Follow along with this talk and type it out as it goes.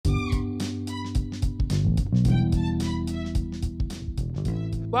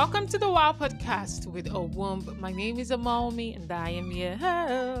Welcome to the Wow Podcast with Owumb. My name is Amalmi and I am your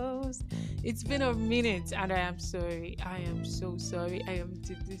host. It's been a minute and I am sorry. I am so sorry. I am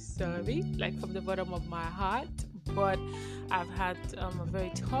deeply sorry, like from the bottom of my heart. But I've had a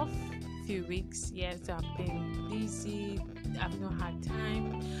very tough few weeks. Yes, I've been busy. I've not had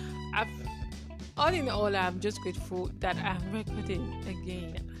time. All in all, I'm just grateful that I'm recording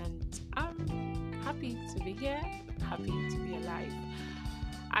again and I'm happy to be here, happy to be alive.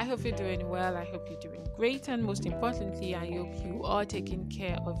 I hope you're doing well. I hope you're doing great, and most importantly, I hope you are taking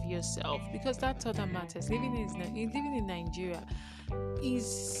care of yourself, because that's all that matters. Living in Nigeria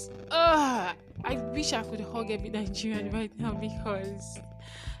is. I wish I could hug every Nigerian right now, because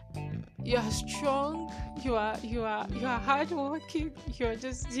you are strong. You are hardworking. You're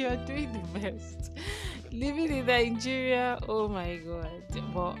doing the best. Living in Nigeria, oh my God!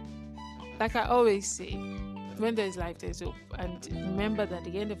 But like I always say, when there's life, there's hope. And remember that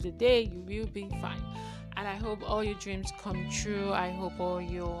at the end of the day, you will be fine. And I hope all your dreams come true. I hope all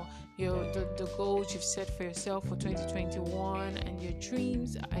the goals you've set for yourself for 2021 and your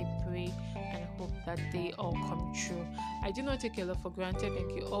dreams, I pray and hope that they all come true. I do not take your love for granted.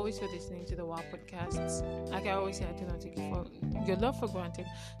 Thank you always for listening to the Wow Podcasts. Like I always say, I do not take your love for granted.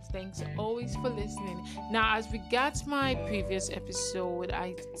 Thanks always for listening. Now, as regards my previous episode,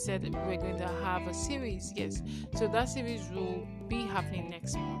 I said we're going to have a series. Yes, so that series will be happening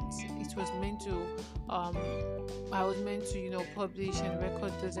next month. It was meant to I was meant to publish and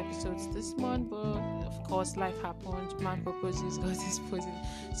record those episodes this month, but of course life happened. Man proposes, God disposes,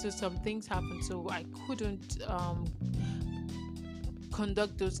 so some things happened, so I couldn't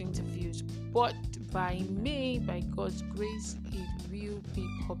conduct those interviews. But by May, by God's grace, it will be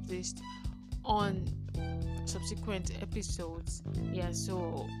published on subsequent episodes. Yeah,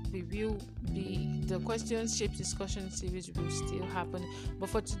 so the questions shaped discussion series will still happen, but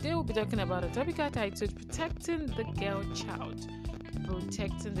for today we'll be talking about a topic titled protecting the girl child.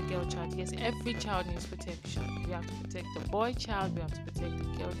 Yes, every child needs protection. We have to protect the boy child, we have to protect the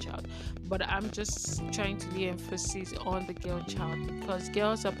girl child, but I'm just trying to lay emphasis on the girl child because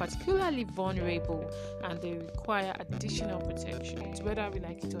girls are particularly vulnerable and they require additional protections, whether we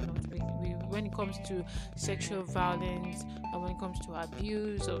like it or not. When it comes to sexual violence and when it comes to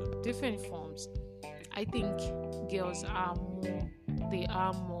abuse of different forms, I think girls are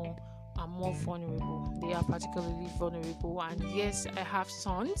more vulnerable. They are particularly vulnerable. And yes, I have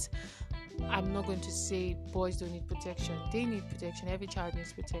sons. I'm not going to say boys don't need protection. They need protection. Every child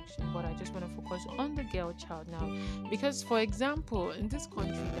needs protection. But I just want to focus on the girl child now. Because, for example, in this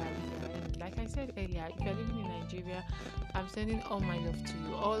country that we are in, like I said earlier, if you're living in Nigeria, I'm sending all my love to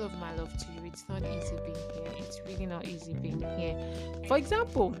you. All of my love to you. It's not easy being here. It's really not easy being here. For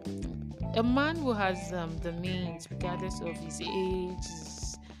example, a man who has the means, regardless of his age,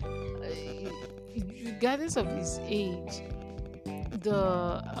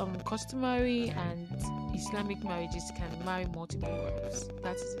 the customary and Islamic marriages can marry multiple wives.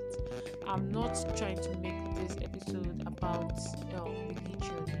 That is it. I'm not trying to make this episode about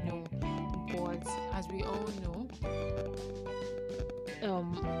religion, no. But as we all know,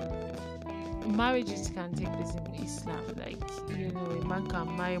 marriages can take place in Islam. Like, a man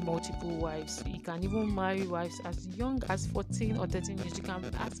can marry multiple wives. He can even marry wives as young as 14 or 13 years. You can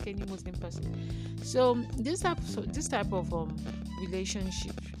ask any Muslim person. So this type of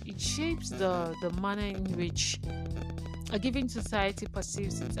relationship, it shapes the manner in which a given society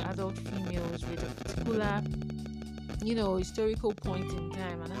perceives its adult females with a particular historical point in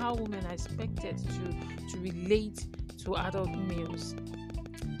time, and how women are expected to relate to adult males.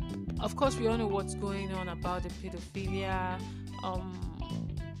 Of course, we all know what's going on about the pedophilia. I'm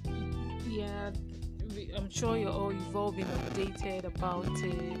sure you've all been updated about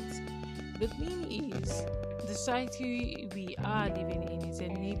it. The thing is, the society we are living in is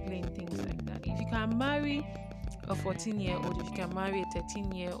enabling things like that. If you can marry a 14-year-old, if you can marry a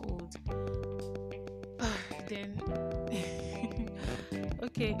 13-year-old, then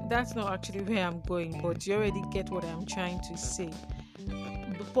okay, that's not actually where I'm going, but you already get what I'm trying to say.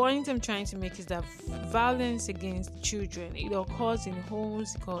 The point I'm trying to make is that violence against children, it occurs in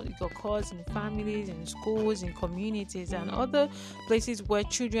homes, it occurs in families, in schools, in communities, and other places where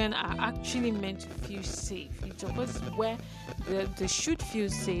children are actually meant to feel safe. It occurs where they should feel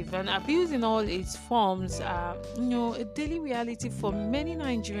safe. And abuse in all its forms are, a daily reality for many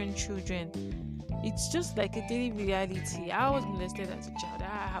Nigerian children. It's just like a daily reality. I was molested as a child. I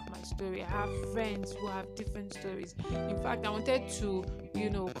have my story. I have friends who have different stories. In fact, I wanted to,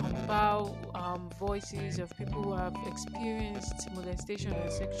 compile voices of people who have experienced molestation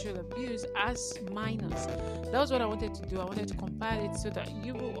and sexual abuse as minors. That was what I wanted to do. I wanted to compile it so that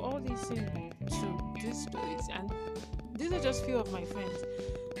you will all listen to these stories. And these are just few of my friends.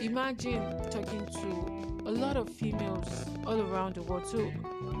 Imagine talking to a lot of females all around the world. So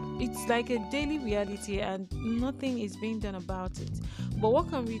it's like a daily reality and nothing is being done about it. But what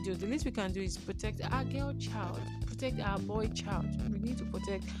can we do? The least we can do is protect our girl child, protect our boy child. We need to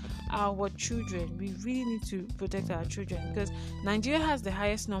protect our children. We really need to protect our children, because Nigeria has the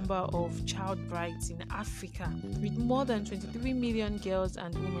highest number of child brides in Africa, with more than 23 million girls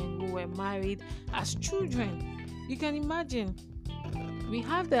and women who were married as children. You can imagine, we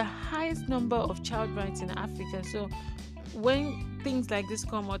have the highest number of child brides in Africa. So when things like this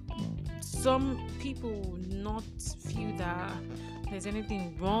come up, some people will not feel that there's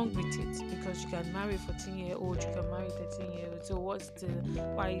anything wrong with it, because you can marry a 14-year-old, you can marry a 13-year-old. So why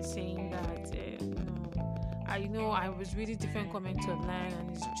are you saying that? I was reading different comments online, and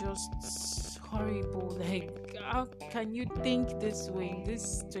it's just horrible. Like, how can you think this way in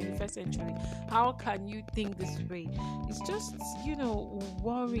this 21st century? How can you think this way? It's just,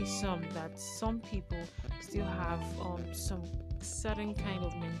 worrisome that some people still have some certain kind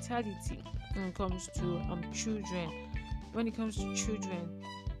of mentality when it comes to children. When it comes to children,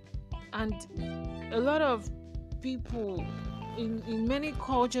 and a lot of people in many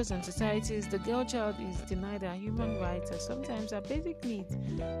cultures and societies, the girl child is denied her human rights, and sometimes her basic needs.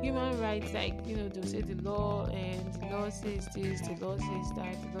 Human rights, like, they'll say the law, and the law says this, the law says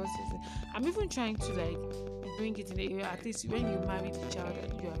that, the law says that. I'm even trying to bring it in the area, at least when you marry the child,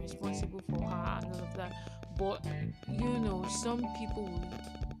 you are responsible for her and all of that. But some people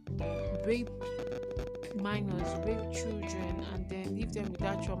will rape minors, rape children, and then leave them with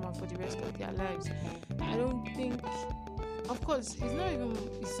that trauma for the rest of their lives. I don't think, of course,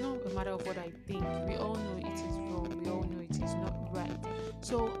 it's not a matter of what I think. We all know it is wrong. We all know it is not right.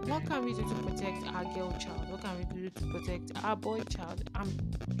 So what can we do to protect our girl child? What can we do to protect our boy child? I'm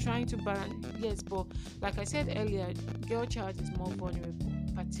trying to balance, yes, but like I said earlier, girl child is more vulnerable,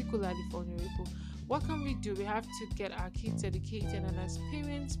 particularly vulnerable. What can we do? We have to get our kids educated, and as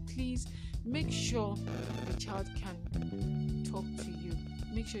parents, please make sure the child can talk to you.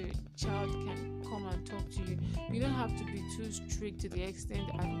 Make sure your child can come and talk to you. You don't have to be too strict to the extent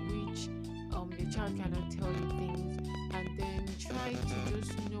at which the child cannot tell you things, and then try to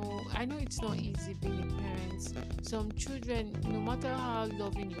just know. I know it's not easy being a parent. Some children, no matter how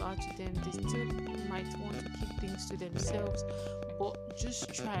loving you are to them, they still might want to keep things to themselves. But just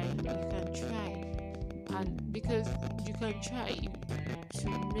try. You can try. And because you can try to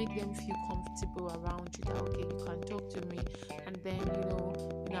make them feel comfortable around you, that okay, you can talk to me, and then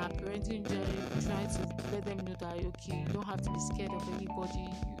in our parenting journey, try to let them know that okay, you don't have to be scared of anybody.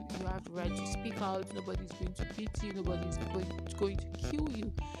 You have the right to speak out. Nobody's going to beat you. Nobody's going to kill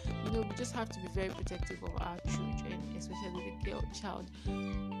you. We just have to be very protective of our children, especially the girl child.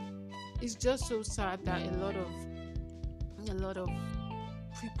 It's just so sad that a lot of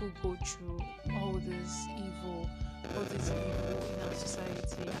people go through all this evil in our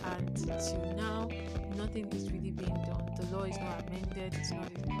society, and till now nothing is really being done. The law is not amended. It's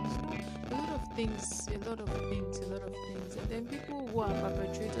not a lot of things, and then people who are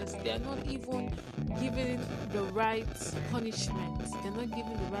perpetrators, they are not even given the right punishment. They're not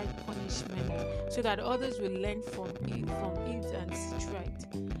given the right punishment so that others will learn from it and sit right.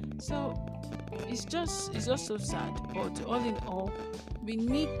 So it's just so sad. But all in all, we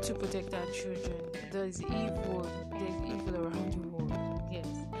need to protect our children. There's evil around the world. Yes.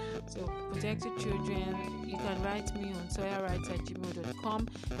 So protect your children. You can write me on sawyerwrites@gmail.com,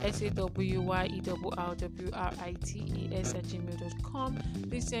 SAWYERWRITES@gmail.com.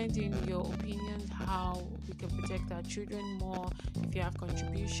 Please send in your opinions how we can protect our children more. If you have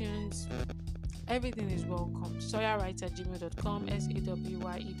contributions, everything is welcome. sawyerwrites@gmail.com,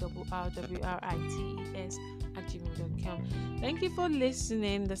 SAWYERWRITES@gmail.com. Thank you for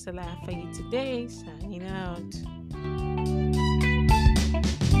listening. That's all I have for you today. Signing out.